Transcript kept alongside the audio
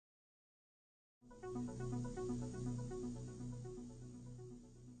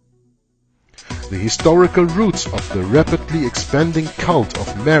the historical roots of the rapidly expanding cult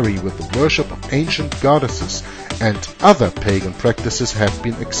of Mary with the worship of ancient goddesses and other pagan practices have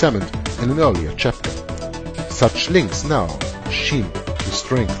been examined in an earlier chapter. Such links now seem to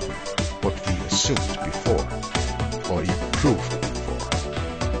strengthen what we assumed before, or even proved before.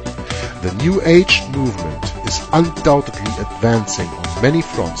 The New Age movement is undoubtedly advancing on many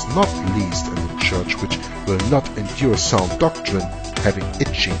fronts, not least in the Church, which will not endure sound doctrine, having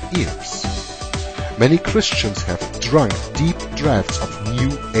itching ears. Many Christians have drunk deep draughts of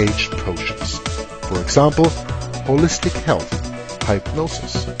New Age potions. For example, holistic health,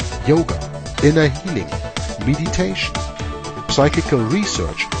 hypnosis, yoga, inner healing, meditation, psychical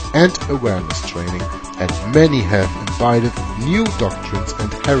research and awareness training, and many have imbibed new doctrines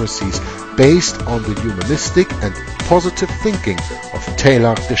and heresies based on the humanistic and positive thinking of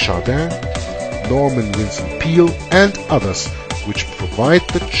Teilhard de Chardin, Norman Vincent Peale and others, which provide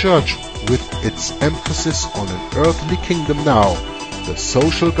the Church with its emphasis on an earthly kingdom now, the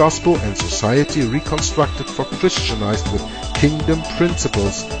social gospel and society reconstructed for Christianized with kingdom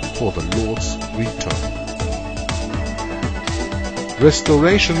principles for the Lord's return.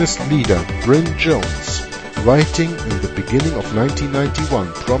 Restorationist leader Bryn Jones, writing in the beginning of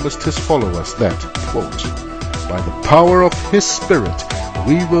 1991, promised his followers that, quote, "By the power of His Spirit,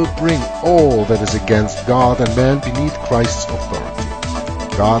 we will bring all that is against God and man beneath Christ's authority.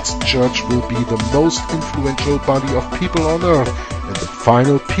 God's Church will be the most influential body of people on earth in the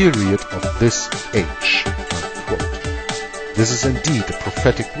final period of this age." Unquote. This is indeed a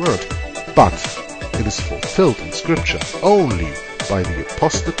prophetic word, but it is fulfilled in Scripture only by the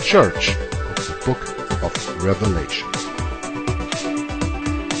Apostate Church of the Book of Revelation.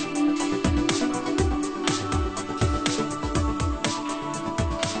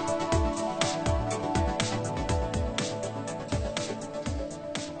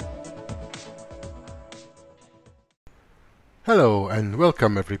 Hello and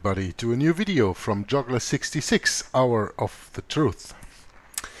welcome everybody to a new video from Joggler66, Hour of the Truth.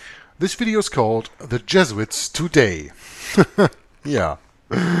 This video is called The Jesuits Today. Yeah.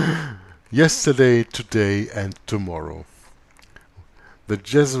 Yesterday, today and tomorrow. The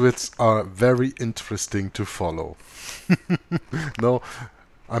Jesuits are very interesting to follow. No,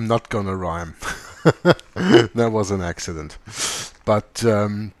 I'm not gonna rhyme. That was an accident. But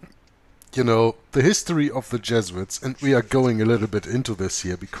you know, the history of the Jesuits, and we are going a little bit into this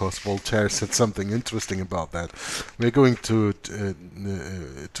here because Voltaire said something interesting about that. We're going to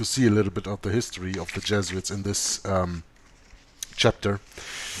see a little bit of the history of the Jesuits in this chapter.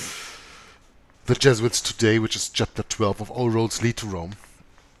 The Jesuits Today, which is chapter 12 of All Roads Lead to Rome.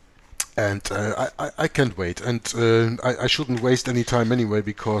 And I can't wait, and I shouldn't waste any time anyway,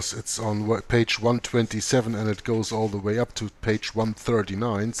 because it's on page 127 and it goes all the way up to page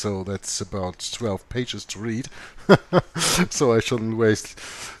 139, so that's about 12 pages to read. So I shouldn't waste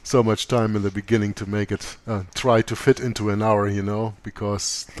so much time in the beginning to make it try to fit into an hour, you know,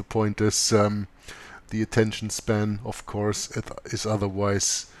 because the point is the attention span, of course, is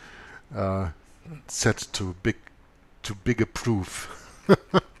otherwise set to bigger proof.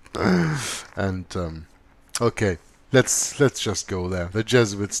 And okay, let's just go there. The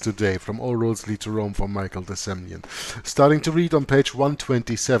Jesuits Today, from All Roads Lead to Rome, from Michael de Semlyen. Starting to read on page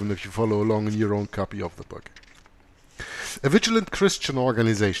 127 if you follow along in your own copy of the book. A vigilant Christian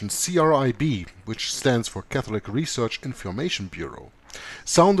organization, CRIB, which stands for Catholic Research Information Bureau,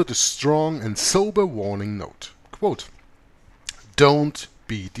 sounded a strong and sober warning note. Quote, "Don't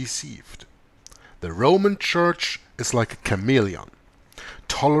be deceived. The Roman Church is like a chameleon.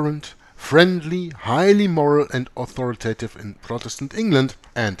 Tolerant, friendly, highly moral and authoritative in Protestant England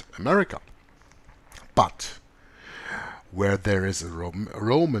and America. But where there is a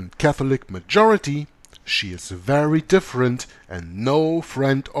Roman Catholic majority, she is very different and no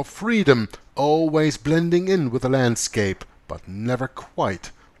friend of freedom, always blending in with the landscape, but never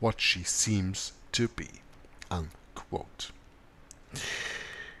quite what she seems to be." Unquote.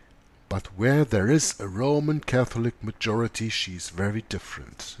 But where there is a Roman Catholic majority, she's very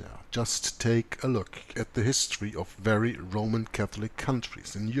different. Yeah, just take a look at the history of very Roman Catholic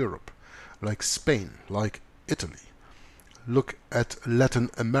countries in Europe, like Spain, like Italy. Look at Latin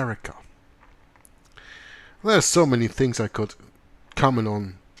America. There's so many things I could comment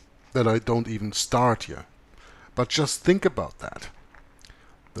on that I don't even start here. But just think about that.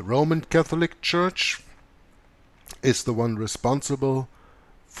 The Roman Catholic Church is the one responsible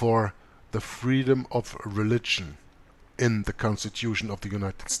for the freedom of religion in the Constitution of the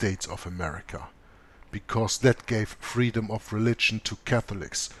United States of America, because that gave freedom of religion to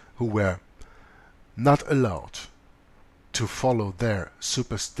Catholics who were not allowed to follow their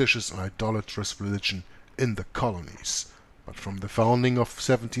superstitious and idolatrous religion in the colonies. But from the founding of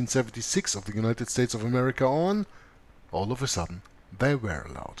 1776 of the United States of America on, all of a sudden, they were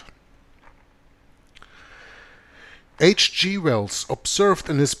allowed. H.G. Wells observed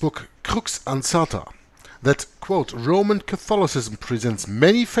in his book Crux Ansata that, quote, Roman Catholicism presents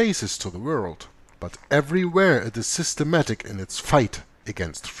many faces to the world, but everywhere it is systematic in its fight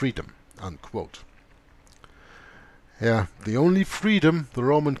against freedom, unquote. Yeah, the only freedom the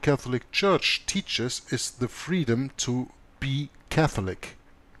Roman Catholic Church teaches is the freedom to be Catholic.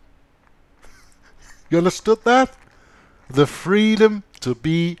 You understood that? The freedom to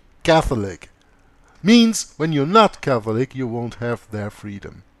be Catholic. Means when you're not Catholic, you won't have their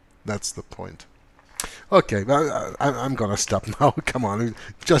freedom. That's the point. Okay, I'm gonna stop now. Come on,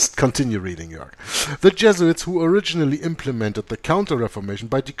 just continue reading, Jörg. The Jesuits, who originally implemented the Counter-Reformation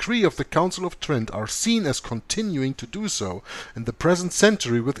by decree of the Council of Trent, are seen as continuing to do so in the present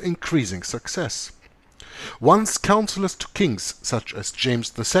century with increasing success. Once counselors to kings, such as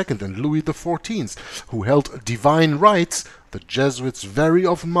James II and Louis XIV, who held divine rights, the Jesuits very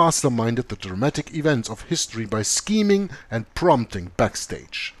often masterminded the dramatic events of history by scheming and prompting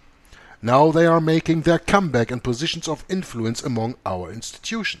backstage. Now they are making their comeback in positions of influence among our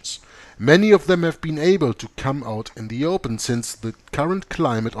institutions. Many of them have been able to come out in the open since the current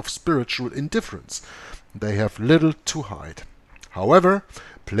climate of spiritual indifference. They have little to hide. However,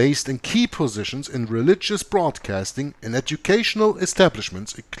 placed in key positions in religious broadcasting, in educational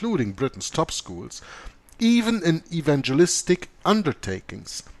establishments, including Britain's top schools, even in evangelistic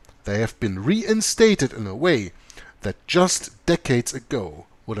undertakings, they have been reinstated in a way that just decades ago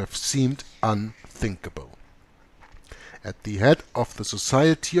would have seemed unthinkable. At the head of the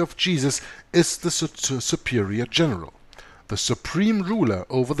Society of Jesus is the Superior General, the supreme ruler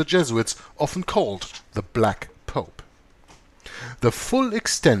over the Jesuits, often called the Black Pope. The full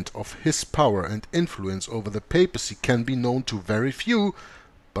extent of his power and influence over the papacy can be known to very few,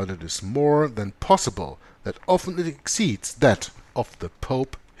 but it is more than possible that often it exceeds that of the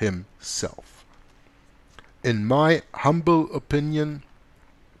Pope himself. In my humble opinion,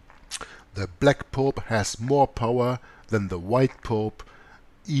 the Black Pope has more power than the White Pope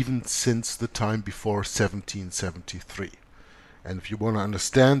even since the time before 1773. And if you want to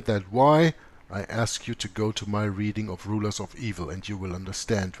understand that why, I ask you to go to my reading of Rulers of Evil, and you will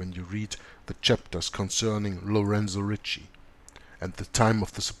understand when you read the chapters concerning Lorenzo Ricci and the time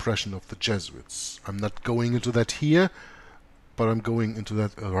of the suppression of the Jesuits. I'm not going into that here, but I'm going into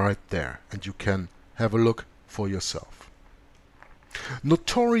that right there, and you can have a look for yourself.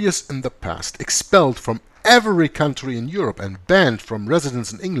 Notorious in the past, expelled from every country in Europe and banned from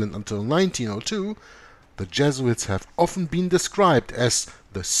residence in England until 1902, the Jesuits have often been described as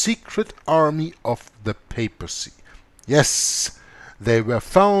the secret army of the papacy. Yes, they were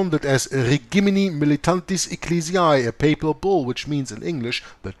founded as Regimini Militantis Ecclesiae, a papal bull, which means in English,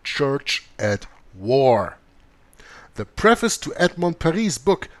 the Church at War. The preface to Edmond Paris'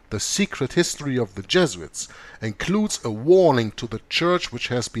 book, The Secret History of the Jesuits, includes a warning to the Church which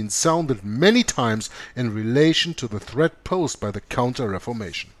has been sounded many times in relation to the threat posed by the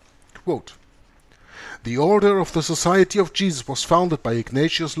Counter-Reformation. Quote, "The Order of the Society of Jesus was founded by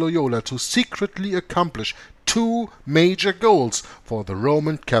Ignatius Loyola to secretly accomplish two major goals for the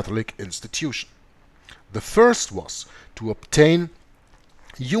Roman Catholic institution. The first was to obtain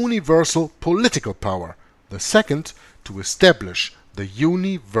universal political power, the second to establish the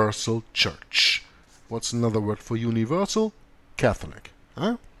universal church." What's another word for universal? Catholic.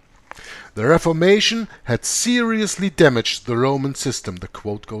 Huh? The Reformation had seriously damaged the Roman system, the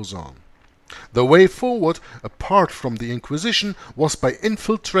quote goes on. The way forward, apart from the Inquisition, was by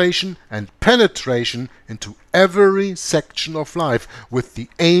infiltration and penetration into every section of life, with the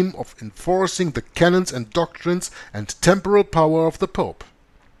aim of enforcing the canons and doctrines and temporal power of the Pope.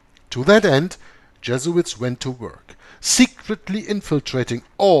 To that end, Jesuits went to work, secretly infiltrating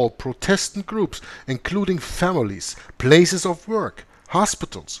all Protestant groups, including families, places of work,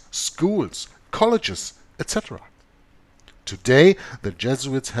 hospitals, schools, colleges, etc. Today, the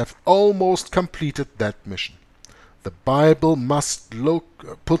Jesuits have almost completed that mission. The Bible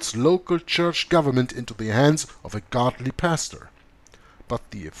puts local church government into the hands of a godly pastor. But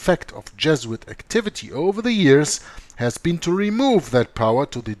the effect of Jesuit activity over the years has been to remove that power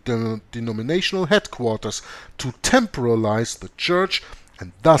to the denominational headquarters, to temporalize the Church,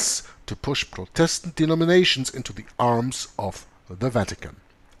 and thus to push Protestant denominations into the arms of the Vatican.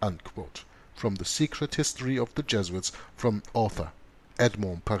 Unquote. From The Secret History of the Jesuits, from author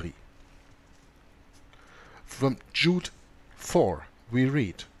Edmond Paris. From Jude 4 we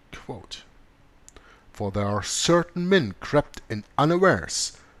read, quote, for there are certain men crept in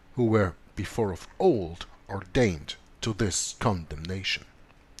unawares, who were before of old ordained to this condemnation."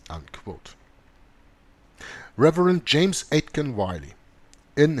 Unquote. Reverend James Aitken Wiley,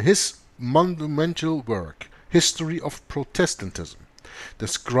 in his monumental work, History of Protestantism,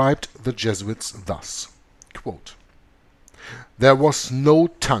 described the Jesuits thus, quote, "There was no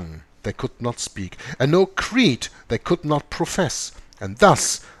tongue they could not speak, and no creed they could not profess, and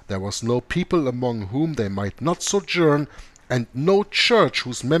thus there was no people among whom they might not sojourn, and no church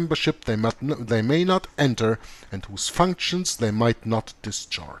whose membership they may not enter, and whose functions they might not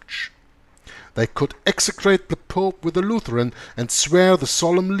discharge. They could execrate the Pope with a Lutheran, and swear the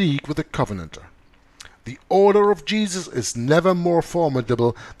solemn league with a Covenanter. The order of Jesus is never more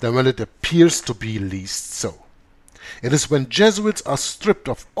formidable than when it appears to be least so. It is when Jesuits are stripped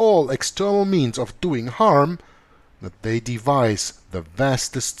of all external means of doing harm that they devise the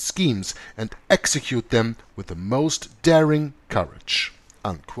vastest schemes and execute them with the most daring courage."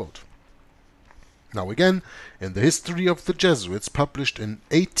 Unquote. Now again, in the History of the Jesuits, published in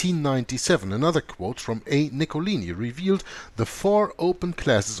 1897, another quote from A. Niccolini revealed the 4 open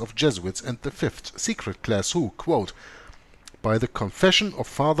classes of Jesuits and the 5th secret class who, quote, "by the confession of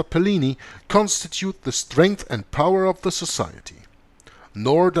Father Pellini, constitute the strength and power of the society.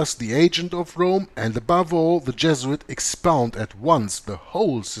 Nor does the agent of Rome, and above all the Jesuit, expound at once the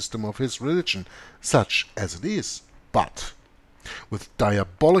whole system of his religion, such as it is, but with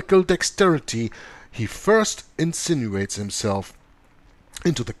diabolical dexterity he first insinuates himself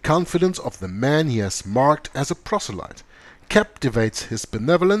into the confidence of the man he has marked as a proselyte, captivates his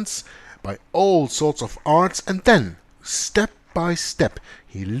benevolence by all sorts of arts, and then, step by step,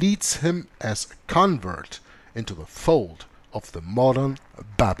 he leads him as a convert into the fold of the modern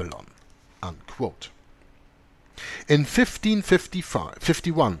Babylon." Unquote. In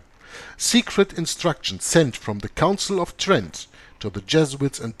 1551, secret instructions sent from the Council of Trent to the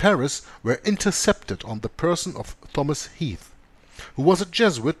Jesuits in Paris were intercepted on the person of Thomas Heath, who was a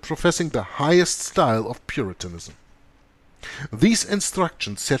Jesuit professing the highest style of Puritanism. These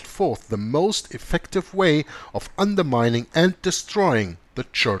instructions set forth the most effective way of undermining and destroying the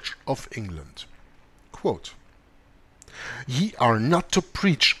Church of England. Quote, "Ye are not to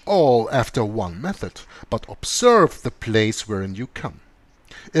preach all after one method, but observe the place wherein you come.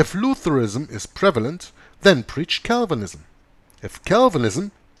 If Lutheranism is prevalent, then preach Calvinism. If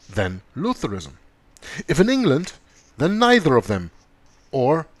Calvinism, then Lutheranism. If in England, then neither of them,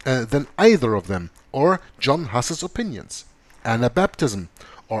 or then either of them, or John Huss's opinions, Anabaptism,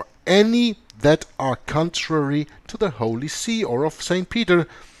 or any that are contrary to the Holy See or of St. Peter,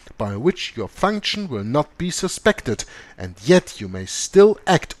 by which your function will not be suspected, and yet you may still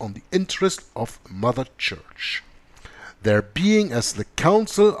act on the interest of Mother Church. There being, as the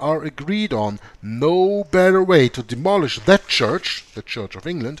Council are agreed on, no better way to demolish that Church, the Church of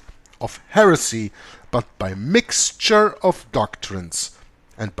England, of heresy, but by mixture of doctrines,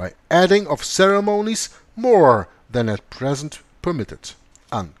 and by adding of ceremonies more than at present permitted."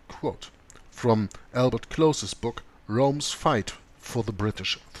 Unquote. From Albert Close's book, Rome's Fight for the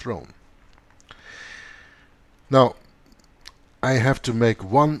British Throne. Now, I have to make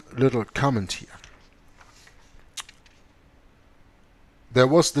one little comment here. There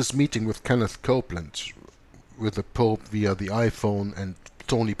was this meeting with Kenneth Copeland with the Pope via the iPhone, and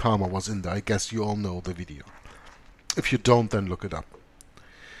Tony Palmer was in there. I guess you all know the video. If you don't, then look it up.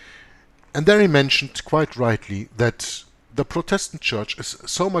 And there he mentioned, quite rightly, that the Protestant Church is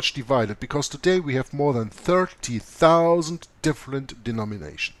so much divided because today we have more than 30,000 different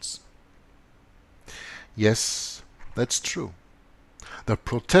denominations. Yes, that's true. The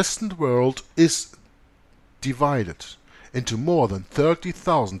Protestant world is divided into more than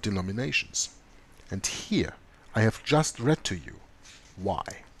 30,000 denominations. And here I have just read to you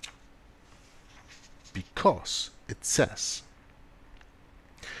why. Because it says,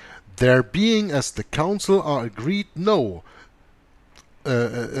 "There being, as the council are agreed,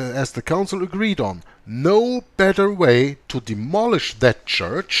 as the council agreed on, no better way to demolish that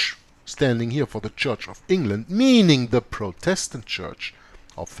church," standing here for the Church of England, meaning the Protestant Church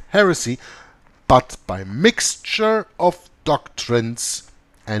of heresy, "but by mixture of doctrines,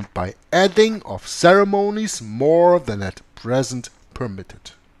 and by adding of ceremonies more than at present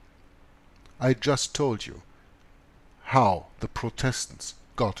permitted." I just told you how the Protestants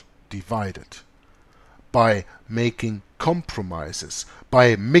got divided. By making compromises,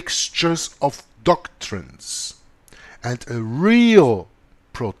 by mixtures of doctrines. And a real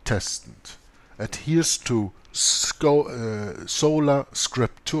Protestant adheres to sola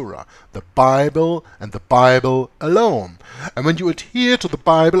scriptura, the Bible and the Bible alone. And when you adhere to the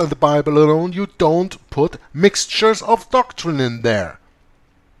Bible and the Bible alone, you don't put mixtures of doctrine in there.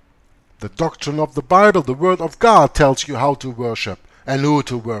 The doctrine of the Bible, the Word of God, tells you how to worship and who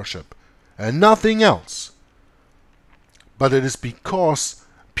to worship, and nothing else. But it is because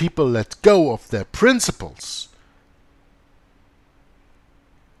people let go of their principles.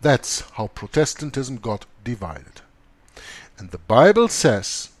 That's how Protestantism got divided. And the Bible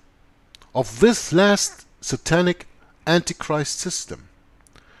says of this last satanic Antichrist system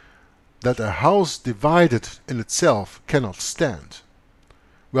that a house divided in itself cannot stand.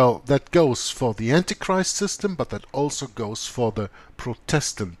 Well, that goes for the Antichrist system, but that also goes for the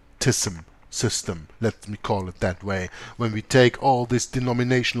Protestantism system, let me call it that way, when we take all these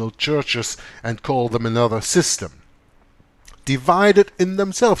denominational churches and call them another system. Divided in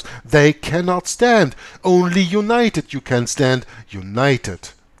themselves, they cannot stand. Only united you can stand, united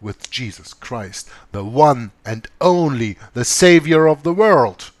with Jesus Christ, the one and only, the Savior of the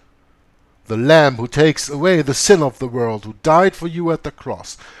world. The Lamb who takes away the sin of the world, who died for you at the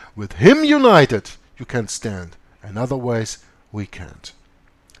cross. With Him united, you can stand, and otherwise we can't.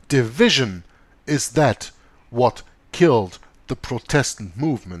 Division is that what killed the Protestant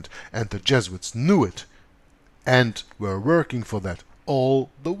movement, and the Jesuits knew it, and were working for that all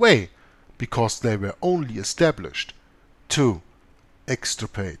the way, because they were only established to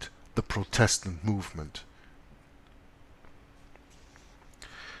extirpate the Protestant movement.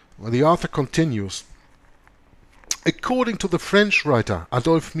 Well, the author continues, according to the French writer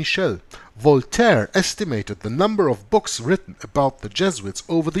Adolphe Michel, Voltaire estimated the number of books written about the Jesuits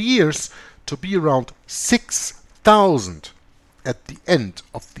over the years to be around 6,000 at the end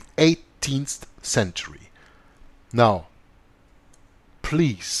of the 18th century. Now,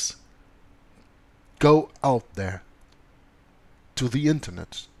 please go out there to the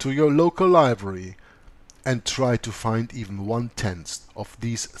internet, to your local library, and try to find even 1/10 of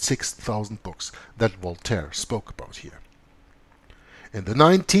these 6,000 books that Voltaire spoke about here. In the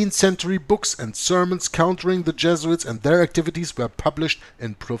 19th century, books and sermons countering the Jesuits and their activities were published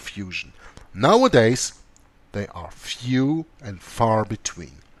in profusion. Nowadays, they are few and far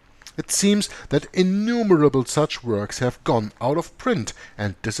between. It seems that innumerable such works have gone out of print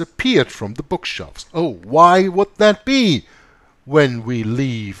and disappeared from the bookshelves. Oh, why would that be when we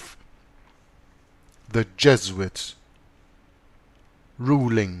leave the Jesuit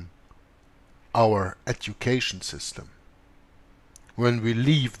ruling our education system? When we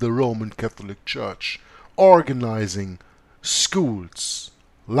leave the Roman Catholic Church organizing schools,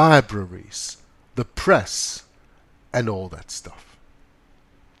 libraries, the press, and all that stuff.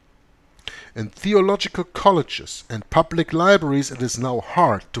 In theological colleges and public libraries, it is now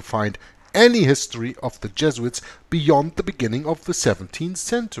hard to find any history of the Jesuits beyond the beginning of the 17th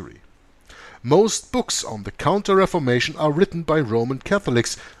century. Most books on the Counter-Reformation are written by Roman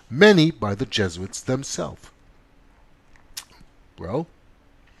Catholics, many by the Jesuits themselves. Well,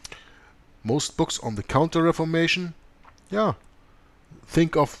 most books on the Counter-Reformation, yeah.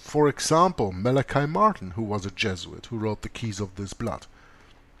 Think of, for example, Malachi Martin, who was a Jesuit, who wrote The Keys of This Blood.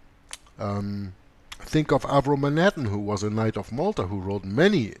 Think of Avro Manhattan, who was a Knight of Malta, who wrote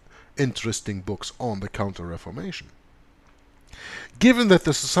many interesting books on the Counter-Reformation. Given that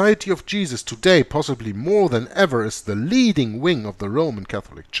the Society of Jesus today, possibly more than ever, is the leading wing of the Roman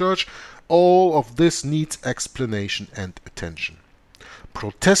Catholic Church, all of this needs explanation and attention.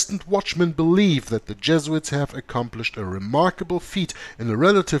 Protestant watchmen believe that the Jesuits have accomplished a remarkable feat in a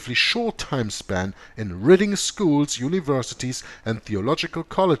relatively short time span in ridding schools, universities, and theological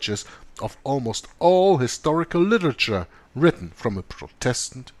colleges of almost all historical literature written from a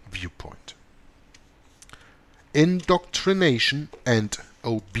Protestant viewpoint. Indoctrination and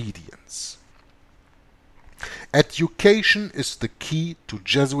obedience. Education is the key to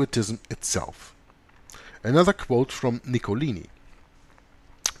Jesuitism itself. Another quote from Niccolini.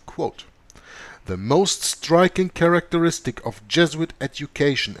 Quote, the most striking characteristic of Jesuit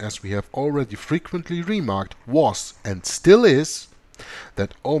education, as we have already frequently remarked, was, and still is,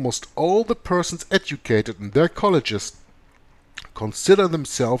 that almost all the persons educated in their colleges consider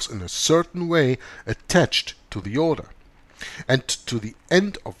themselves in a certain way attached to the order, and to the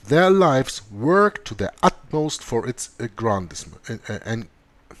end of their lives work to their utmost for its aggrandizement.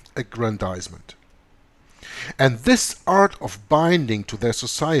 And this art of binding to their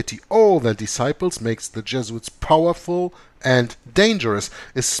society all their disciples makes the Jesuits powerful and dangerous,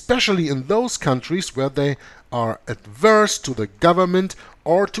 especially in those countries where they are adverse to the government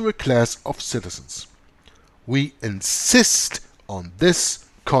or to a class of citizens. We insist on this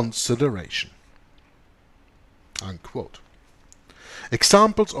consideration. Unquote.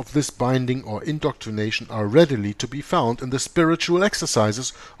 Examples of this binding or indoctrination are readily to be found in the spiritual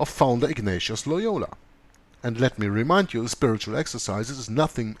exercises of founder Ignatius Loyola. And let me remind you, spiritual exercises is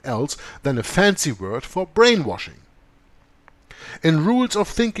nothing else than a fancy word for brainwashing. In Rules of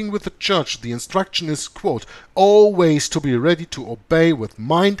Thinking with the Church, the instruction is, quote, always to be ready to obey with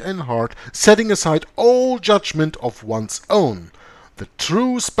mind and heart, setting aside all judgment of one's own. The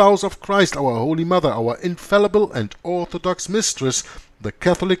true spouse of Christ, our Holy Mother, our infallible and orthodox mistress, the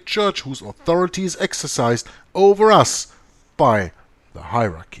Catholic Church, whose authority is exercised over us by the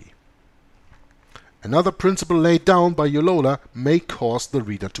hierarchy. Another principle laid down by Loyola may cause the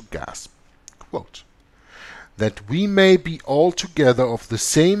reader to gasp. Quote, that we may be altogether of the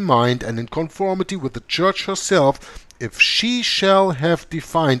same mind and in conformity with the Church herself, if she shall have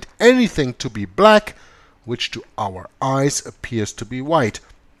defined anything to be black, which to our eyes appears to be white,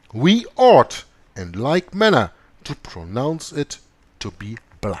 we ought, in like manner, to pronounce it to be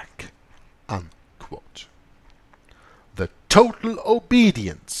black. Unquote. The total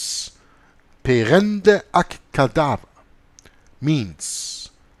obedience, perende ac cadaver, means,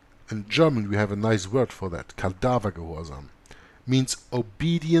 in German we have a nice word for that, Kadavergehorsam, means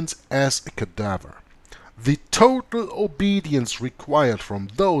obedience as a cadaver. The total obedience required from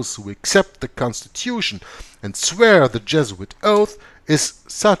those who accept the Constitution and swear the Jesuit oath is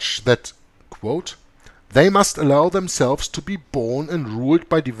such that, quote, they must allow themselves to be born and ruled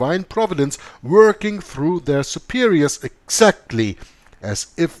by divine providence, working through their superiors exactly as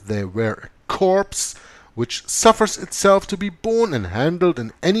if they were a corpse which suffers itself to be born and handled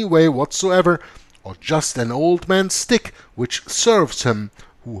in any way whatsoever, or just an old man's stick which serves him,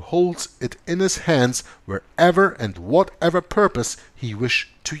 who holds it in his hands wherever and whatever purpose he wish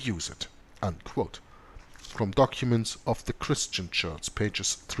to use it. Unquote. From Documents of the Christian Church,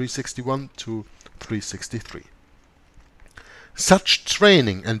 pages 361 to 363. Such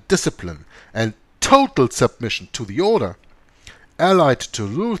training and discipline and total submission to the order, allied to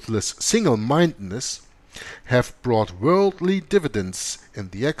ruthless single-mindedness, have brought worldly dividends in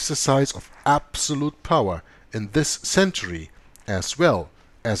the exercise of absolute power in this century as well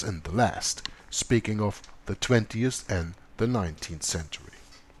as in the last, speaking of the 20th and the 19th century.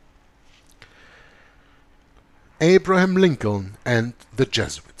 Abraham Lincoln and the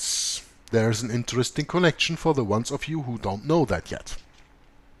Jesuits. There is an interesting connection for the ones of you who don't know that yet.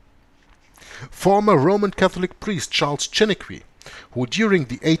 Former Roman Catholic priest Charles Chiniquy, who during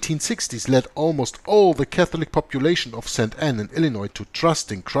the 1860s led almost all the Catholic population of St. Anne in Illinois to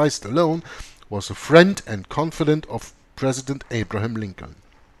trust in Christ alone, was a friend and confidant of President Abraham Lincoln.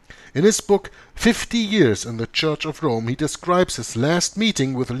 In his book 50 Years in the Church of Rome, he describes his last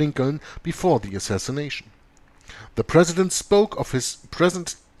meeting with Lincoln before the assassination. The president spoke of his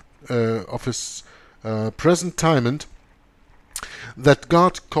presentiment that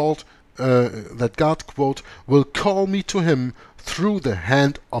God quote, will call me to him through the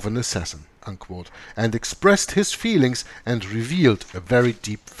hand of an assassin, unquote, and expressed his feelings and revealed a very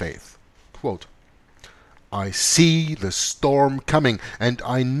deep faith. Quote, I see the storm coming, and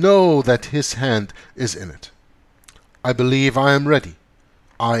I know that his hand is in it. I believe I am ready.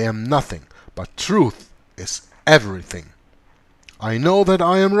 I am nothing, but truth is everything. I know that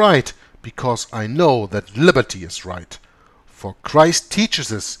I am right, because I know that liberty is right. For Christ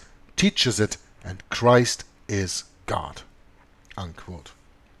teaches it, and Christ is God. Unquote.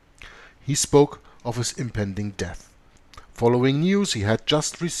 He spoke of his impending death, following news he had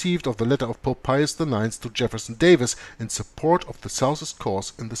just received of the letter of Pope Pius IX to Jefferson Davis in support of the South's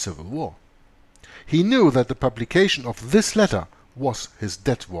cause in the Civil War. He knew that the publication of this letter was his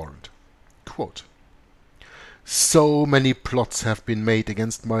death warrant. Quote, so many plots have been made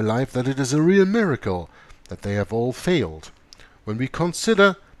against my life that it is a real miracle that they have all failed, when we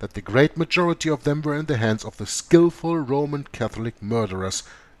consider that the great majority of them were in the hands of the skillful Roman Catholic murderers,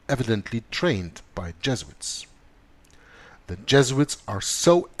 evidently trained by Jesuits. The Jesuits are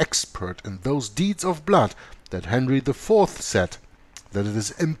so expert in those deeds of blood that Henry IV said that it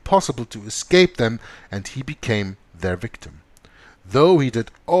is impossible to escape them, and he became their victim, though he did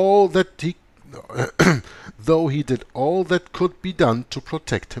all that could be done to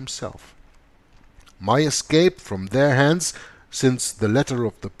protect himself. My escape from their hands, since the letter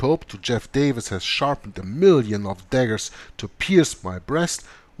of the Pope to Jeff Davis has sharpened 1,000,000 of daggers to pierce my breast,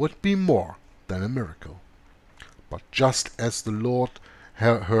 would be more than a miracle. But just as the Lord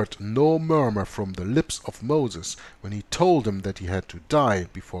heard no murmur from the lips of Moses when he told him that he had to die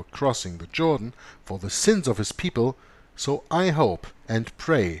before crossing the Jordan for the sins of his people, so I hope and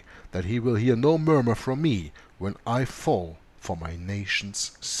pray that he will hear no murmur from me when I fall for my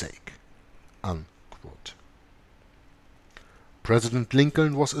nation's sake. Unquote. President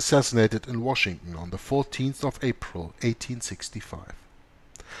Lincoln was assassinated in Washington on the 14th of April, 1865.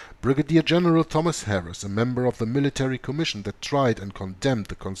 Brigadier General Thomas Harris, a member of the military commission that tried and condemned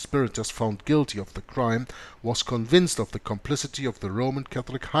the conspirators found guilty of the crime, was convinced of the complicity of the Roman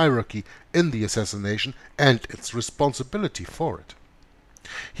Catholic hierarchy in the assassination and its responsibility for it.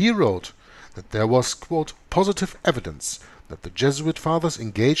 He wrote that there was, quote, positive evidence that the Jesuit fathers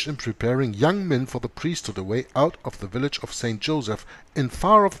engaged in preparing young men for the priesthood away out of the village of St. Joseph in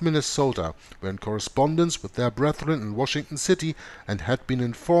far-off Minnesota, were in correspondence with their brethren in Washington City, and had been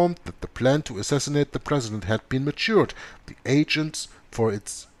informed that the plan to assassinate the president had been matured. The agents for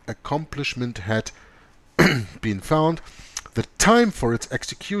its accomplishment had been found. The time for its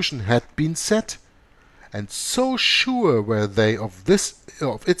execution had been set. And so sure were they of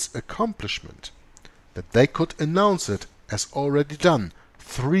its accomplishment that they could announce it as already done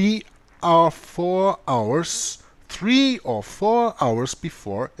 3 or 4 hours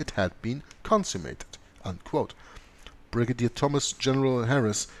before it had been consummated. Unquote. Brigadier Thomas General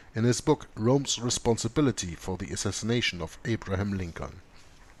Harris in his book Rome's Responsibility for the Assassination of Abraham Lincoln.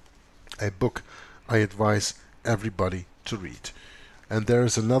 A book I advise everybody to read. And there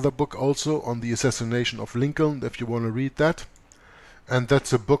is another book also on the assassination of Lincoln, if you want to read that. And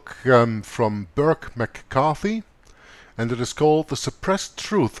that's a book from Burke McCarthy, and it is called The Suppressed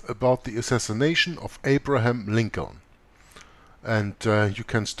Truth About the Assassination of Abraham Lincoln. And you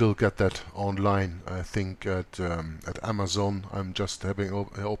can still get that online, I think, at Amazon. I'm just having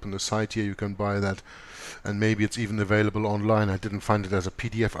opened a site here, you can buy that. And maybe it's even available online. I didn't find it as a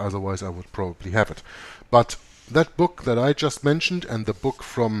PDF, otherwise I would probably have it. But that book that I just mentioned, and the book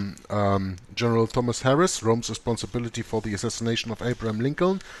from General Thomas Harris, Rome's Responsibility for the Assassination of Abraham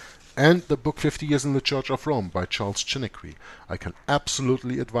Lincoln, and the book 50 Years in the Church of Rome by Charles Chiniquy, I can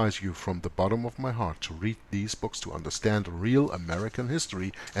absolutely advise you from the bottom of my heart to read these books to understand real American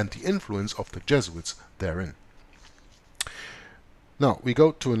history and the influence of the Jesuits therein. Now we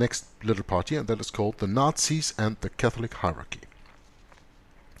go to a next little part here, and that is called The Nazis and the Catholic Hierarchy.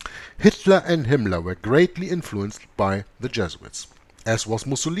 Hitler and Himmler were greatly influenced by the Jesuits, as was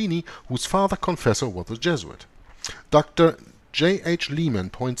Mussolini, whose father confessor was a Jesuit. Dr. J.H. Lehman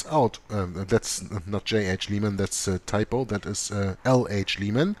points out, that's not J.H. Lehman, that's a typo, that is L.H.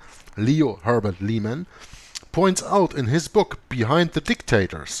 Lehman, Leo Herbert Lehman, points out in his book Behind the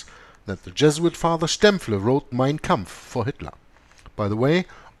Dictators that the Jesuit father Stempfle wrote Mein Kampf for Hitler. By the way,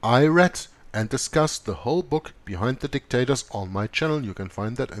 I read and discussed the whole book Behind the Dictators on my channel. You can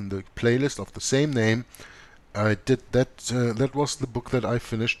find that in the playlist of the same name. I did that, that was the book that I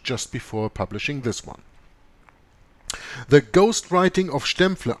finished just before publishing this one. The ghostwriting of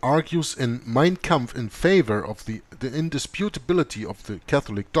Stempfle argues in Mein Kampf in favor of the indisputability of the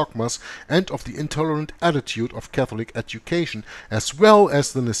Catholic dogmas and of the intolerant attitude of Catholic education, as well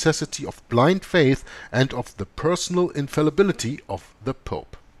as the necessity of blind faith and of the personal infallibility of the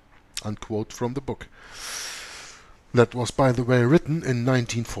Pope. Unquote from the book. That was, by the way, written in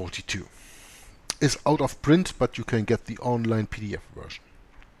 1942. Is out of print, but you can get the online PDF version.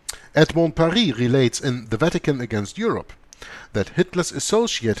 Edmond Paris relates in The Vatican Against Europe that Hitler's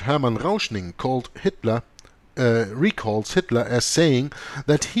associate Hermann Rauschning recalls Hitler as saying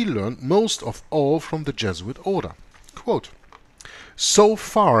that he learned most of all from the Jesuit order. Quote, "So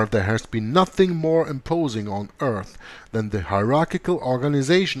far there has been nothing more imposing on earth than the hierarchical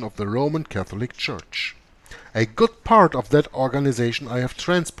organization of the Roman Catholic Church. A good part of that organization I have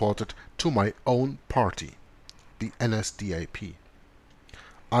transported to my own party, the NSDAP.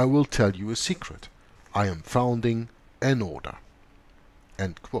 I will tell you a secret. I am founding an order."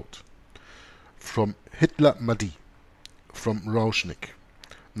 End quote. From Hitler Mahdi, from Rauschning,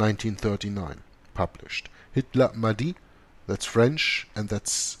 1939, published. Hitler Mahdi, that's French, and that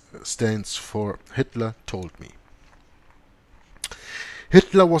stands for Hitler told me.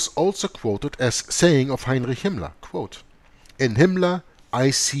 Hitler was also quoted as saying of Heinrich Himmler, quote, "In Himmler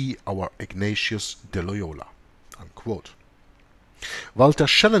I see our Ignatius de Loyola." Unquote. Walter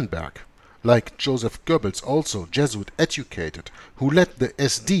Schellenberg, like Joseph Goebbels, also Jesuit educated, who led the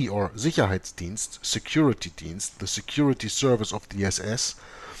SD or Sicherheitsdienst, Security Dienst, the security service of the SS,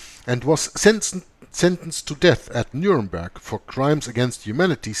 and was sentenced to death at Nuremberg for crimes against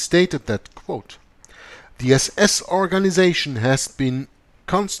humanity, stated that, quote, "The SS organization has been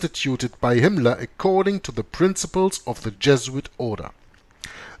constituted by Himmler according to the principles of the Jesuit order.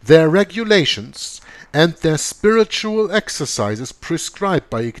 Their regulations and their spiritual exercises prescribed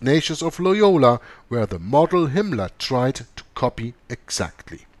by Ignatius of Loyola were the model Himmler tried to copy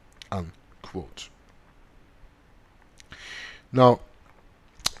exactly." Unquote. Now,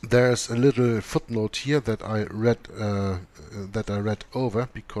 There's a little footnote here that I read over,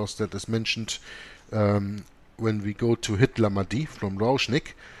 because that is mentioned when we go to Hitler Madi from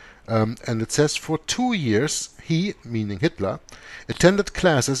Rauschnig, and it says, for 2 years he, meaning Hitler, attended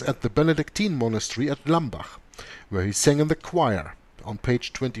classes at the Benedictine monastery at Lambach, where he sang in the choir, on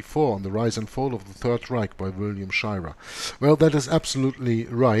page 24 on The Rise and Fall of the Third Reich by William Shirer. Well, that is absolutely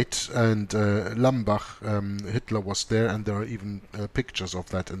right, and Lambach, Hitler was there, and there are even pictures of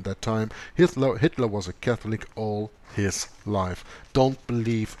that in that time. Hitler was a Catholic all his life. Don't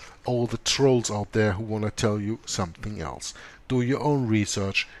believe all the trolls out there who want to tell you something else. Do your own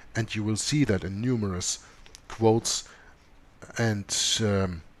research, and you will see that in numerous quotes and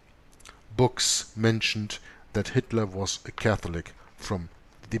books mentioned that Hitler was a Catholic from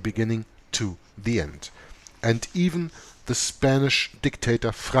the beginning to the end. And even the Spanish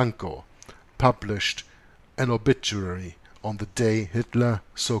dictator Franco published an obituary on the day Hitler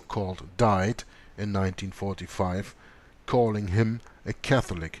so-called died in 1945, calling him a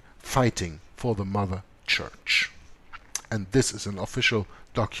Catholic fighting for the Mother Church. And this is an official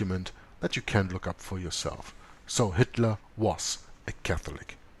document that you can look up for yourself. So Hitler was a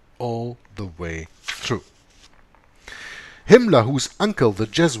Catholic all the way through. Himmler, whose uncle, the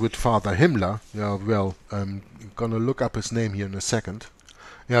Jesuit Father Himmler, I'm gonna look up his name here in a second,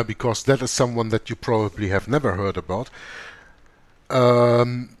 because that is someone that you probably have never heard about,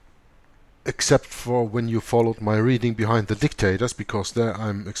 except for when you followed my reading Behind the Dictators, because there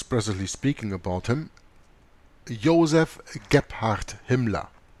I'm expressly speaking about him. Joseph Gebhard Himmler.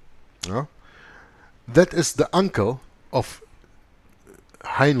 That is the uncle of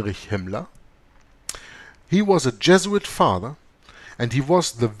Heinrich Himmler. He was a Jesuit father, and he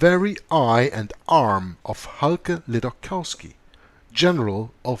was the very eye and arm of Halke Lidokowski,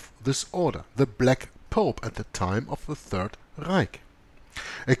 general of this order, the Black Pope at the time of the Third Reich.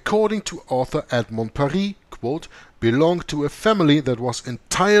 According to author Edmond Paris, quote, belonged to a family that was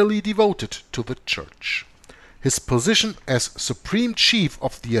entirely devoted to the Church. His position as Supreme Chief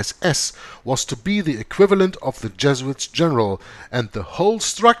of the SS was to be the equivalent of the Jesuits General, and the whole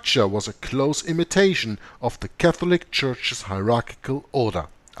structure was a close imitation of the Catholic Church's hierarchical order,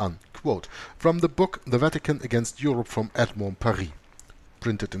 unquote. From the book The Vatican Against Europe from Edmond Paris,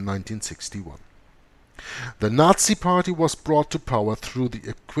 printed in 1961. The Nazi Party was brought to power through the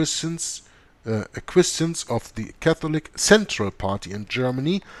acquiescence of the Catholic Central Party in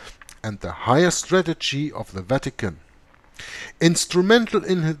Germany and the higher strategy of the Vatican. Instrumental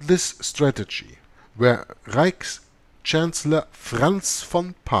in this strategy were Reichschancellor Franz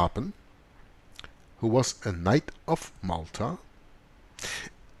von Papen, who was a Knight of Malta,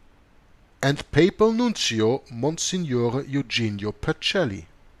 and Papal Nuncio Monsignore Eugenio Pacelli,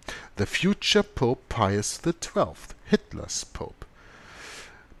 the future Pope Pius XII, Hitler's Pope.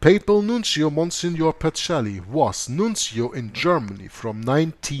 Papal Nuncio Monsignor Pacelli was nuncio in Germany from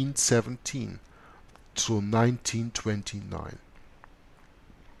 1917 to 1929.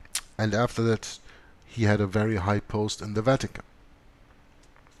 And after that he had a very high post in the Vatican.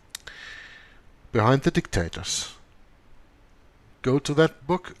 Behind the Dictators. Go to that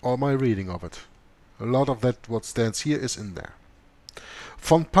book or my reading of it. A lot of that what stands here is in there.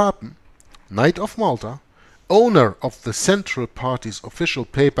 Von Papen, Knight of Malta, owner of the Central Party's official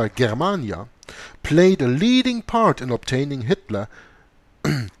paper Germania, played a leading part in obtaining Hitler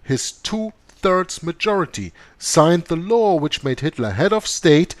his 2/3 majority, signed the law which made Hitler head of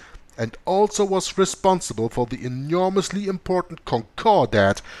state, and also was responsible for the enormously important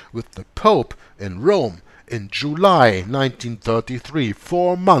Concordat with the Pope in Rome in July 1933,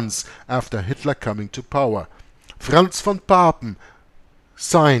 4 months after Hitler coming to power. Franz von Papen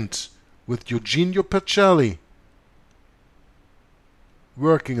signed with Eugenio Pacelli,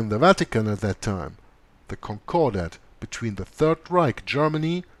 working in the Vatican at that time, the Concordat between the Third Reich,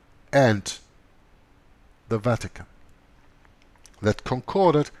 Germany, and the Vatican. That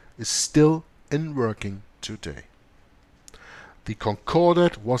Concordat is still in working today. The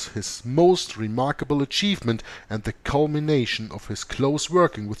Concordat was his most remarkable achievement and the culmination of his close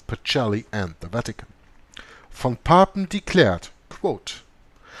working with Pacelli and the Vatican. Von Papen declared, quote,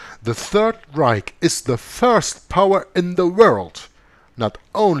 "The Third Reich is the first power in the world, not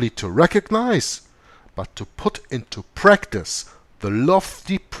only to recognize, but to put into practice the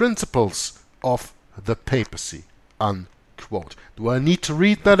lofty principles of the papacy." Unquote. Do I need to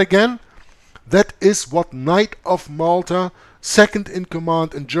read that again? That is what Knight of Malta, second in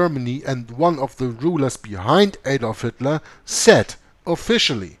command in Germany and one of the rulers behind Adolf Hitler, said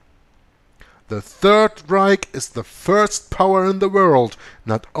officially. The Third Reich is the first power in the world,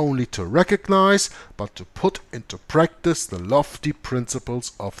 not only to recognize, but to put into practice the lofty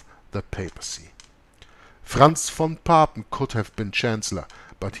principles of the papacy. Franz von Papen could have been Chancellor,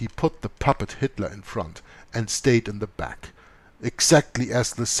 but he put the puppet Hitler in front and stayed in the back. Exactly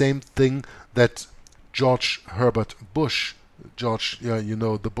as the same thing that George Herbert Bush,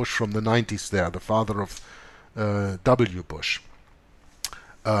 the Bush from the 90s there, the father of W. Bush,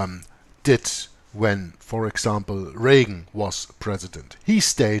 did when, for example, Reagan was president. He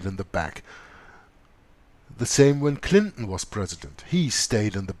stayed in the back. The same when Clinton was president. He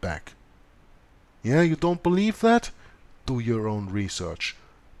stayed in the back. Yeah, you don't believe that? Do your own research.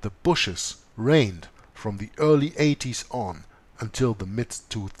 The Bushes reigned from the early 80s on until the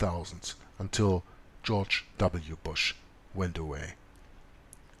mid-2000s, until George W. Bush went away.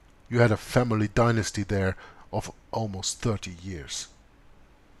 You had a family dynasty there of almost 30 years.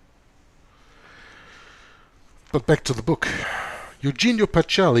 But back to the book. Eugenio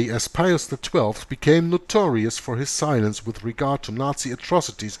Pacelli as Pius XII became notorious for his silence with regard to Nazi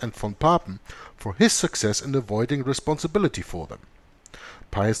atrocities, and von Papen for his success in avoiding responsibility for them.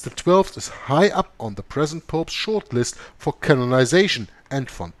 Pius XII is high up on the present Pope's shortlist for canonization,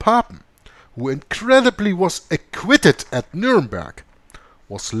 and von Papen, who incredibly was acquitted at Nuremberg,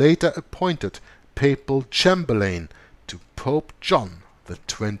 was later appointed papal chamberlain to Pope John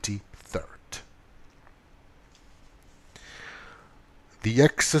XXIII. The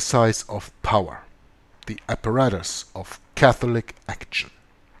exercise of power, the apparatus of Catholic action.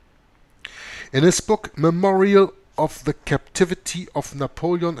 In his book Memorial of the Captivity of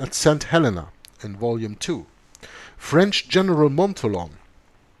Napoleon at St. Helena, in Volume 2, French General Montholon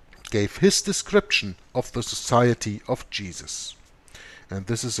gave his description of the Society of Jesus. And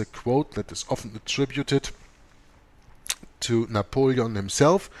this is a quote that is often attributed to Napoleon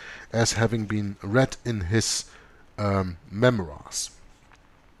himself as having been read in his memoirs.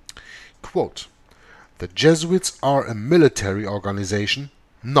 Quote, "The Jesuits are a military organization,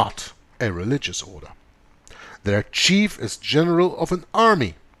 not a religious order. Their chief is general of an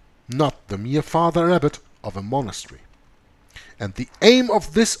army, not the mere father abbot of a monastery. And the aim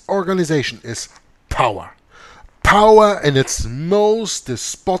of this organization is power. Power in its most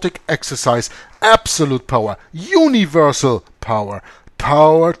despotic exercise, absolute power, universal power,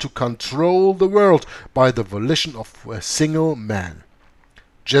 power to control the world by the volition of a single man.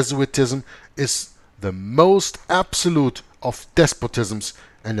 Jesuitism is the most absolute of despotisms,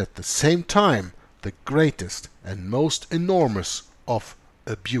 and at the same time the greatest and most enormous of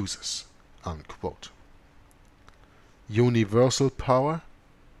abuses." Unquote. Universal power?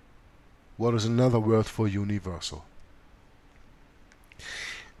 What is another word for universal?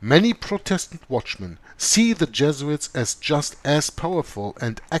 Many Protestant watchmen see the Jesuits as just as powerful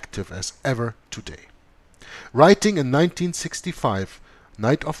and active as ever today. Writing in 1965,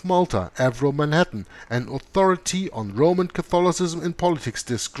 Knight of Malta, Avro Manhattan, an authority on Roman Catholicism in politics,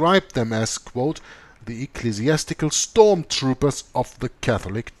 described them as, quote, "the ecclesiastical stormtroopers of the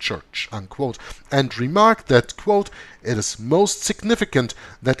Catholic Church," unquote, and remarked that, quote, "it is most significant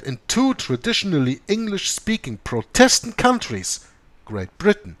that in two traditionally English-speaking Protestant countries, Great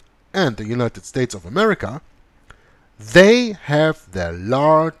Britain and the United States of America, they have their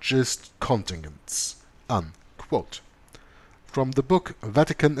largest contingents," unquote. From the book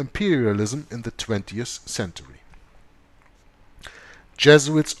Vatican Imperialism in the 20th Century.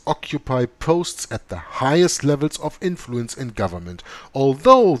 Jesuits occupy posts at the highest levels of influence in government,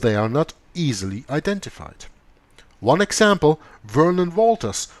 although they are not easily identified. One example, Vernon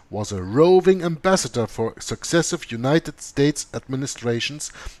Walters was a roving ambassador for successive United States administrations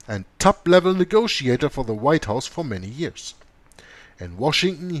and top-level negotiator for the White House for many years. In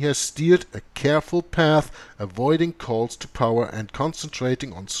Washington he has steered a careful path, avoiding calls to power and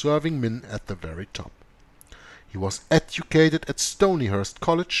concentrating on serving men at the very top. He was educated at Stonyhurst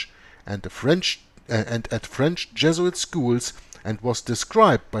College and at French Jesuit schools, and was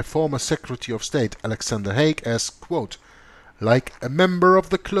described by former Secretary of State Alexander Haig as, quote, "like a member of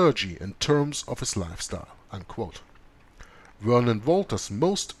the clergy in terms of his lifestyle," unquote. Vernon Walters'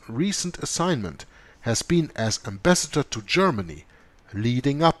 most recent assignment has been as ambassador to Germany,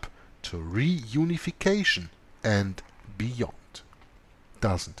 leading up to reunification and beyond.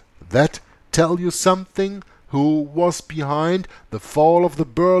 Doesn't that tell you something? Who was behind the fall of the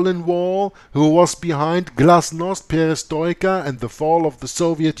Berlin Wall? Who was behind Glasnost, Perestroika, and the fall of the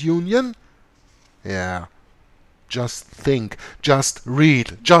Soviet Union? Yeah, just think, just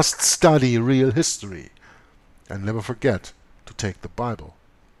read, just study real history. And never forget to take the Bible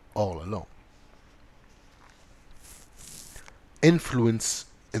all along. Influence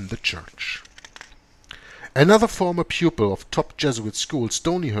in the Church. Another former pupil of top Jesuit school,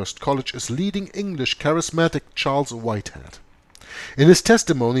 Stonyhurst College, is leading English charismatic Charles Whitehead. In his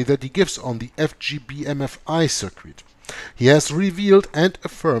testimony that he gives on the FGBMFI circuit, he has revealed and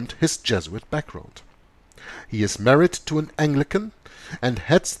affirmed his Jesuit background. He is married to an Anglican and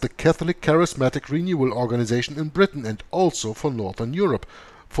heads the Catholic Charismatic Renewal Organization in Britain and also for Northern Europe,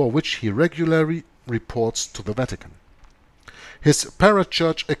 for which he regularly reports to the Vatican. His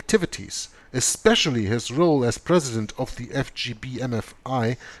parachurch activities, especially his role as president of the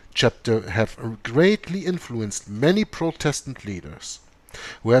FGBMFI chapter, have greatly influenced many Protestant leaders,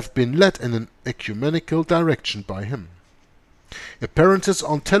 who have been led in an ecumenical direction by him. Appearances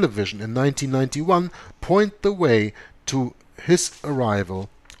on television in 1991 point the way to his arrival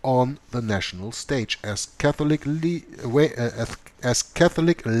on the national stage as Catholic lay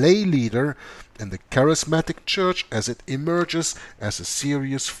leader in the charismatic church as it emerges as a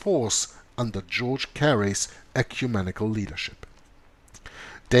serious force under George Carey's ecumenical leadership.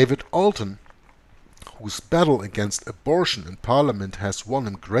 David Alton, whose battle against abortion in Parliament has won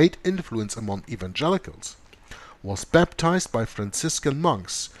him great influence among evangelicals, was baptized by Franciscan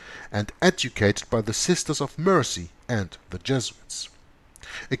monks and educated by the Sisters of Mercy and the Jesuits.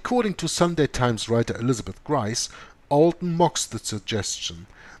 According to Sunday Times writer Elizabeth Grice, Alton mocks the suggestion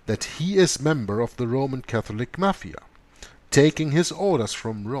that he is member of the Roman Catholic Mafia, taking his orders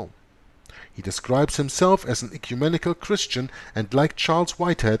from Rome. He describes himself as an ecumenical Christian and, like Charles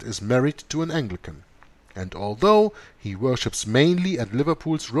Whitehead, is married to an Anglican. And although he worships mainly at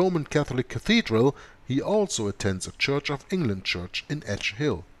Liverpool's Roman Catholic Cathedral, he also attends a Church of England church in Edge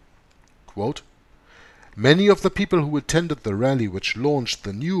Hill. Quote, "Many of the people who attended the rally which launched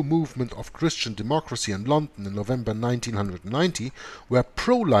the new movement of Christian democracy in London in November 1990 were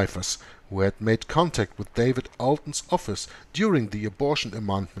pro-lifers who had made contact with David Alton's office during the abortion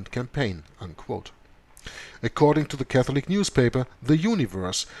amendment campaign." Unquote. According to the Catholic newspaper The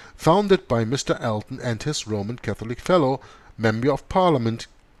Universe, founded by Mr. Alton and his Roman Catholic fellow, Member of Parliament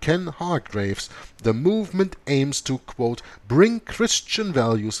Ken Hargraves, the movement aims to, quote, "bring Christian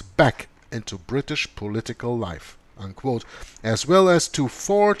values back into British political life," unquote, as well as to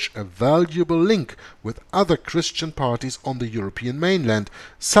forge a valuable link with other Christian parties on the European mainland,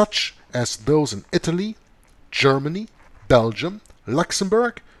 such as those in Italy, Germany, Belgium,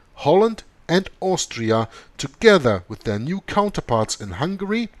 Luxembourg, Holland and Austria, together with their new counterparts in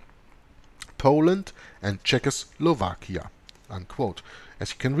Hungary, Poland and Czechoslovakia, unquote,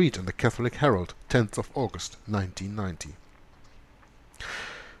 as you can read in the Catholic Herald, 10th of August 1990.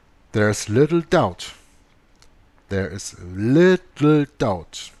 There is little doubt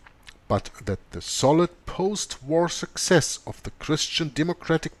but that the solid post-war success of the Christian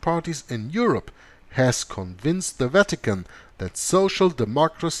democratic parties in Europe has convinced the Vatican that social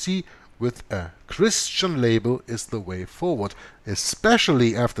democracy with a Christian label is the way forward,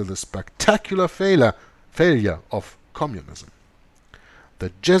 especially after the spectacular failure of communism.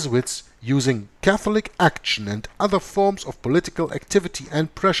 The Jesuits, using Catholic action and other forms of political activity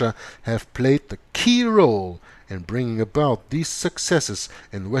and pressure, have played the key role in bringing about these successes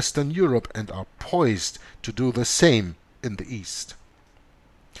in Western Europe and are poised to do the same in the East.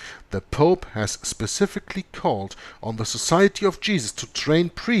 The Pope has specifically called on the Society of Jesus to train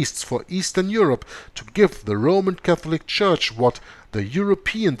priests for Eastern Europe to give the Roman Catholic Church what the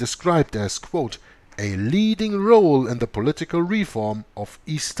European described as, quote, "a leading role in the political reform of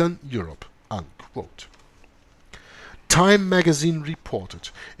Eastern Europe," unquote. Time magazine reported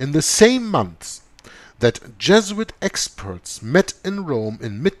in the same month that Jesuit experts met in Rome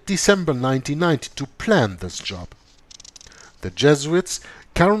in mid-December 1990 to plan this job. The Jesuits,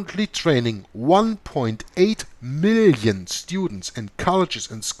 currently training 1.8 million students in colleges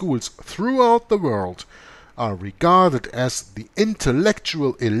and schools throughout the world, are regarded as the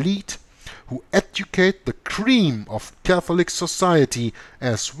intellectual elite who educate the cream of Catholic society,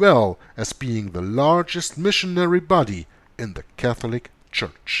 as well as being the largest missionary body in the Catholic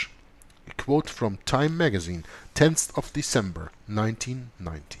Church. A quote from Time magazine, 10th of December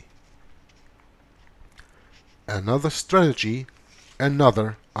 1990. Another strategy,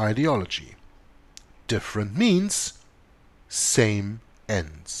 another ideology. Different means, same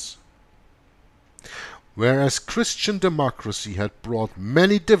ends. Whereas Christian democracy had brought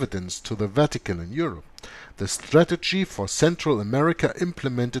many dividends to the Vatican and Europe, the strategy for Central America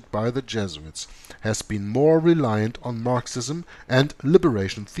implemented by the Jesuits has been more reliant on Marxism and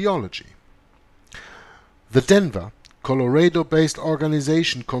liberation theology. The Denver, Colorado-based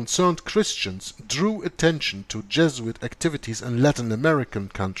organization Concerned Christians drew attention to Jesuit activities in Latin American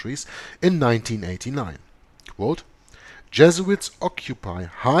countries in 1989. Quote, Jesuits occupy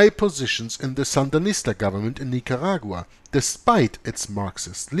high positions in the Sandinista government in Nicaragua, despite its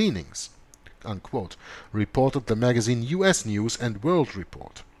Marxist leanings," unquote, reported the magazine US News and World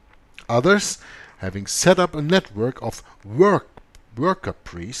Report. Others, having set up a network of worker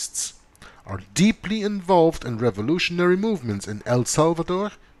priests, are deeply involved in revolutionary movements in El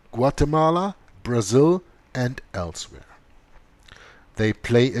Salvador, Guatemala, Brazil, and elsewhere. They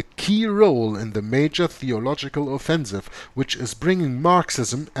play a key role in the major theological offensive which is bringing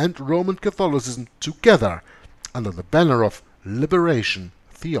Marxism and Roman Catholicism together under the banner of liberation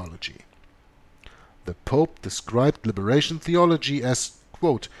theology. The Pope described liberation theology as,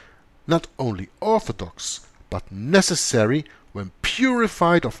 quote, "not only orthodox, but necessary when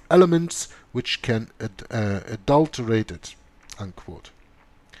purified of elements which can adulterate it," unquote.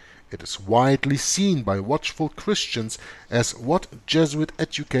 It is widely seen by watchful Christians as what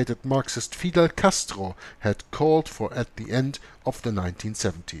Jesuit-educated Marxist Fidel Castro had called for at the end of the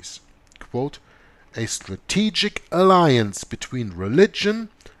 1970s. Quote, "a strategic alliance between religion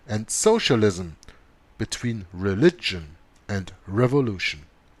and socialism, between religion and revolution,"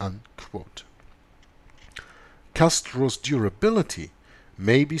 unquote. Castro's durability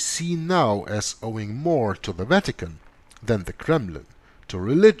may be seen now as owing more to the Vatican than the Kremlin, to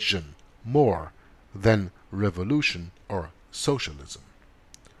religion more than revolution or socialism.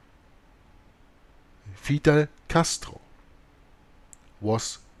 Fidel Castro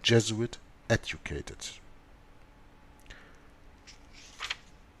was Jesuit educated.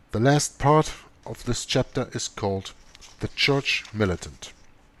 The last part of this chapter is called The Church Militant.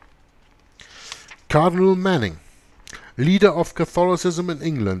 Cardinal Manning, leader of Catholicism in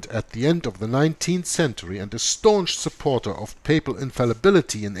England at the end of the 19th century and a staunch supporter of papal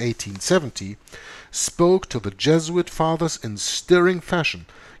infallibility in 1870, spoke to the Jesuit fathers in stirring fashion,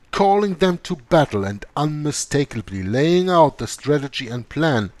 calling them to battle and unmistakably laying out the strategy and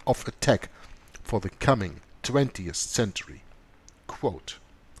plan of attack for the coming 20th century. Quote,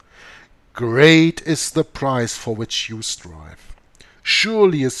 "Great is the prize for which you strive.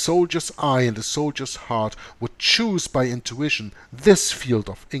 Surely a soldier's eye and a soldier's heart would choose by intuition this field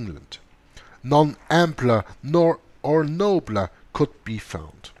of England. None ampler nor nobler could be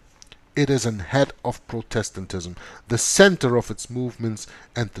found. It is an head of Protestantism, the center of its movements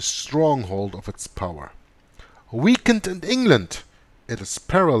and the stronghold of its power. Weakened in England, it is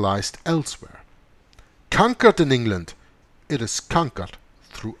paralyzed elsewhere. Conquered in England, it is conquered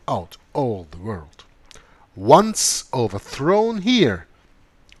throughout all the world. Once overthrown here,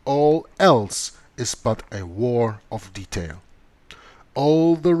 all else is but a war of detail.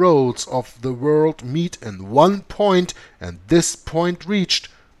 All the roads of the world meet in one point, and this point reached,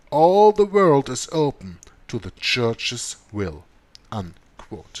 all the world is open to the Church's will."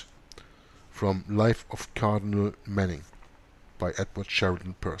 Unquote. From Life of Cardinal Manning by Edward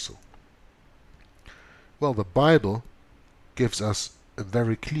Sheridan Purcell. Well, the Bible gives us a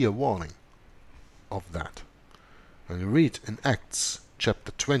very clear warning of that. When you read in Acts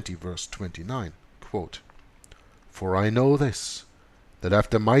chapter 20 verse 29, quote, "For I know this, that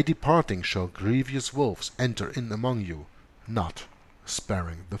after my departing shall grievous wolves enter in among you, not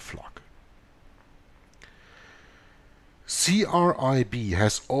sparing the flock." CRIB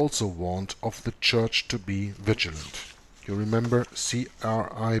has also warned of the Church to be vigilant. You remember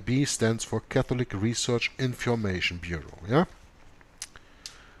CRIB stands for Catholic Research Information Bureau, yeah?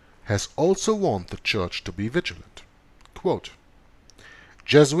 Has also warned the Church to be vigilant. Quote,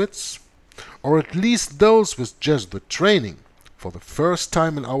 "Jesuits, or at least those with Jesuit training, for the first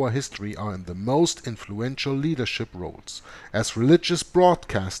time in our history are in the most influential leadership roles, as religious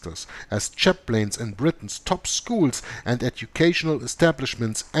broadcasters, as chaplains in Britain's top schools and educational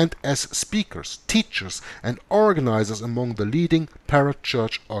establishments, and as speakers, teachers, and organizers among the leading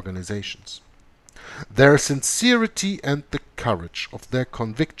parachurch organizations. Their sincerity and the courage of their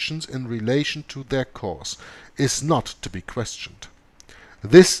convictions in relation to their cause is not to be questioned.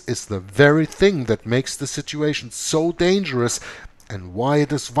 This is the very thing that makes the situation so dangerous and why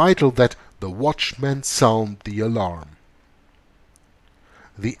it is vital that the watchmen sound the alarm.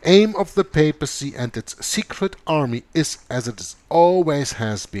 The aim of the papacy and its secret army is, as it always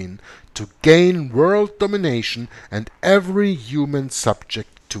has been, to gain world domination and every human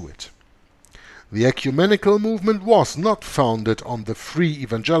subject to it. The ecumenical movement was not founded on the free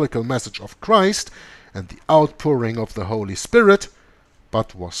evangelical message of Christ and the outpouring of the Holy Spirit,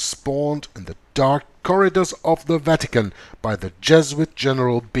 but was spawned in the dark corridors of the Vatican by the Jesuit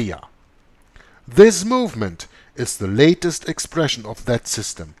General Bea. This movement is the latest expression of that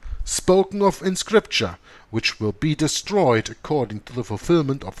system, spoken of in Scripture, which will be destroyed according to the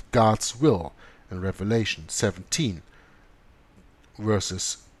fulfillment of God's will in Revelation 17,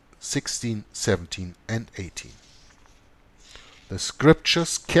 verses 16, 17 and 18. The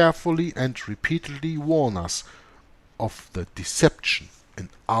scriptures carefully and repeatedly warn us of the deception in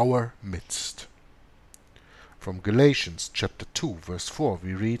our midst. From Galatians chapter 2 verse 4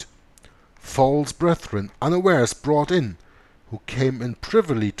 we read, "False brethren unawares brought in, who came in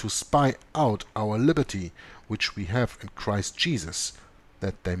privily to spy out our liberty which we have in Christ Jesus,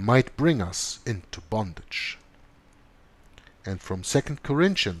 that they might bring us into bondage." And from 2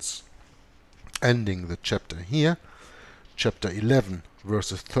 Corinthians, ending the chapter here, chapter 11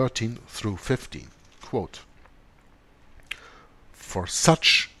 verses 13 through 15, quote, "For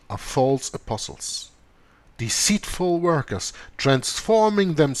such are false apostles, deceitful workers,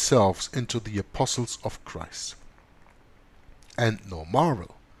 transforming themselves into the apostles of Christ. And no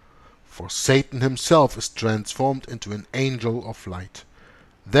marvel, for Satan himself is transformed into an angel of light.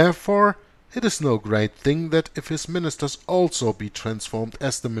 Therefore it is no great thing that if his ministers also be transformed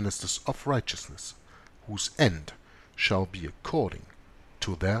as the ministers of righteousness, whose end shall be according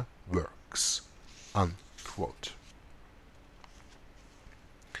to their works." Unquote.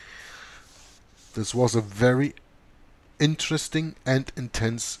 This was a very interesting and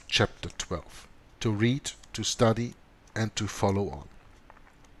intense chapter 12 to read, to study, and to follow on.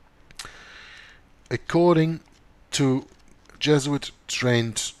 According to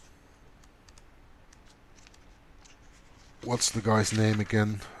Jesuit-trained, what's the guy's name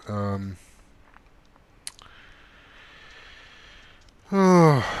again?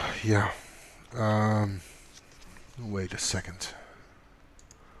 Wait a second.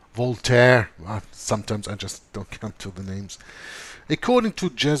 Voltaire. Sometimes I just don't come to the names. According to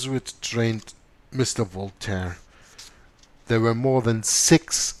Jesuit-trained Mr. Voltaire, there were more than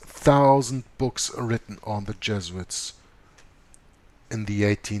 6,000 books written on the Jesuits in the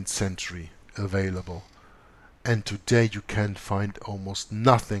 18th century available, and today you can find almost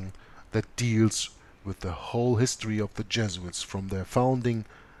nothing that deals with the whole history of the Jesuits from their founding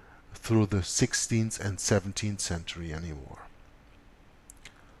through the 16th and 17th century anymore.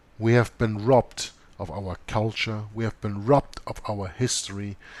 We have been robbed of our culture, we have been robbed of our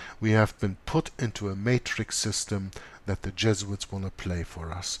history, we have been put into a matrix system that the Jesuits want to play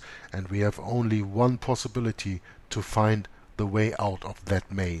for us, and we have only one possibility to find the way out of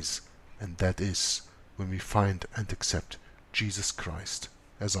that maze, and that is when we find and accept Jesus Christ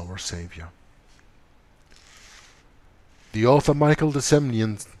as our Savior. The author Michael de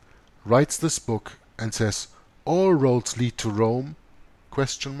Semlyen writes this book and says, "All roads lead to Rome?" ?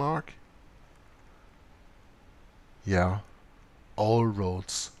 Yeah, all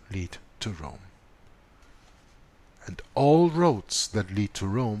roads lead to Rome. And all roads that lead to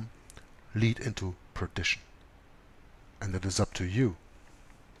Rome lead into perdition. And it is up to you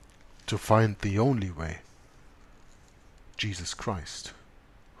to find the only way, Jesus Christ,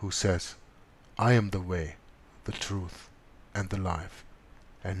 who says, "I am the way, the truth, and the life,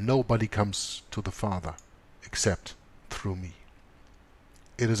 and nobody comes to the Father except through me."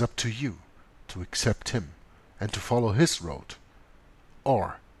 It is up to you to accept him and to follow his road,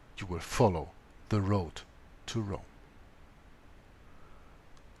 or you will follow the road to Rome.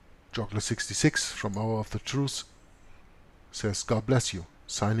 Joggler66 from Hour of the Truth says, "God bless you."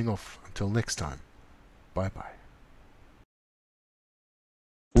 Signing off. Until next time. Bye-bye.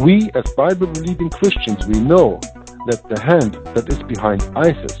 We, as Bible-believing Christians, we know that the hand that is behind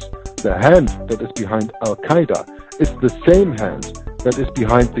ISIS, the hand that is behind Al-Qaeda, is the same hand that is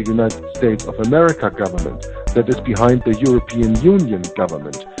behind the United States of America government, that is behind the European Union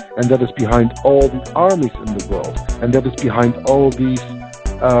government, and that is behind all the armies in the world, and that is behind all these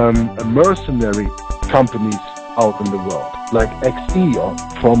mercenary companies out in the world, like XE, or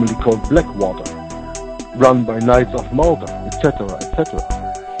formerly called Blackwater, run by Knights of Malta, etc., etc.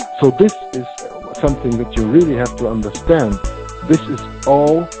 So this is something that you really have to understand. This is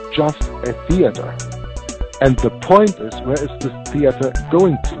all just a theater. And the point is, where is this theater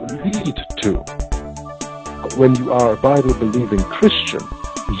going to lead to? When you are a Bible-believing Christian,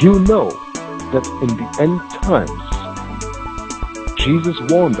 you know that in the end times, Jesus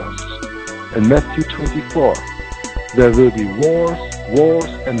warned us in Matthew 24, there will be wars,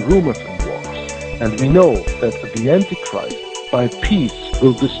 and rumors of wars. And we know that the Antichrist, by peace,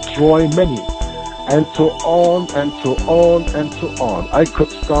 will destroy many. And so on, and so on, and so on. I could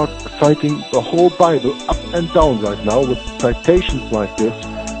start citing the whole Bible up and down right now with citations like this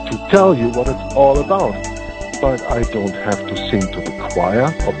to tell you what it's all about. But I don't have to sing to the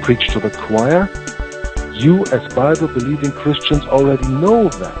choir or preach to the choir. You, as Bible-believing Christians, already know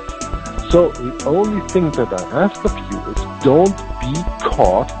that. So the only thing that I ask of you is don't be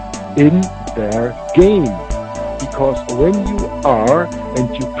caught in their game. Because when you are and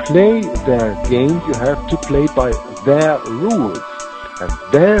you play their game, you have to play by their rules. And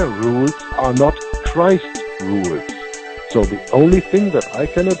their rules are not Christ's rules. So the only thing that I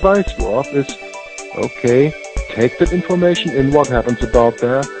can advise you of is, okay, take that information in, what happens about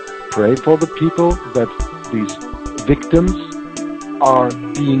there, pray for the people that these victims are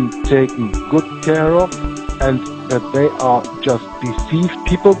being taken good care of, and that they are just deceived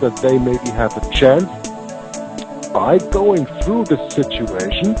people, that they maybe have a chance by going through this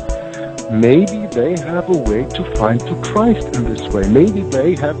situation. Maybe they have a way to find to Christ in this way. Maybe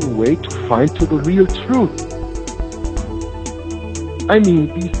they have a way to find to the real truth. I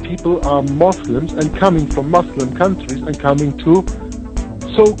mean, these people are Muslims and coming from Muslim countries and coming to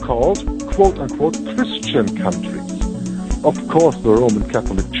so-called, quote-unquote, Christian countries. Of course, the Roman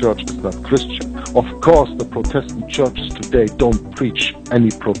Catholic Church is not Christian. Of course, the Protestant churches today don't preach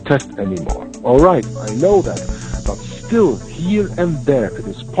any protest anymore. Alright, I know that. But still, here and there, it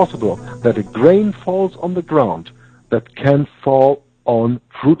is possible that a grain falls on the ground that can fall on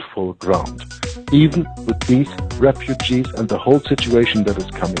fruitful ground, even with these refugees and the whole situation that is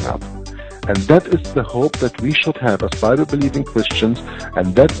coming up. And that is the hope that we should have as Bible-believing Christians,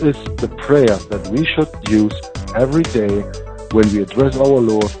 and that is the prayer that we should use every day when we address our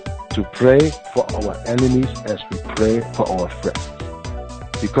Lord, to pray for our enemies as we pray for our friends.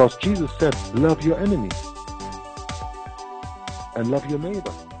 Because Jesus said, love your enemies and love your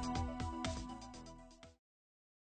neighbor.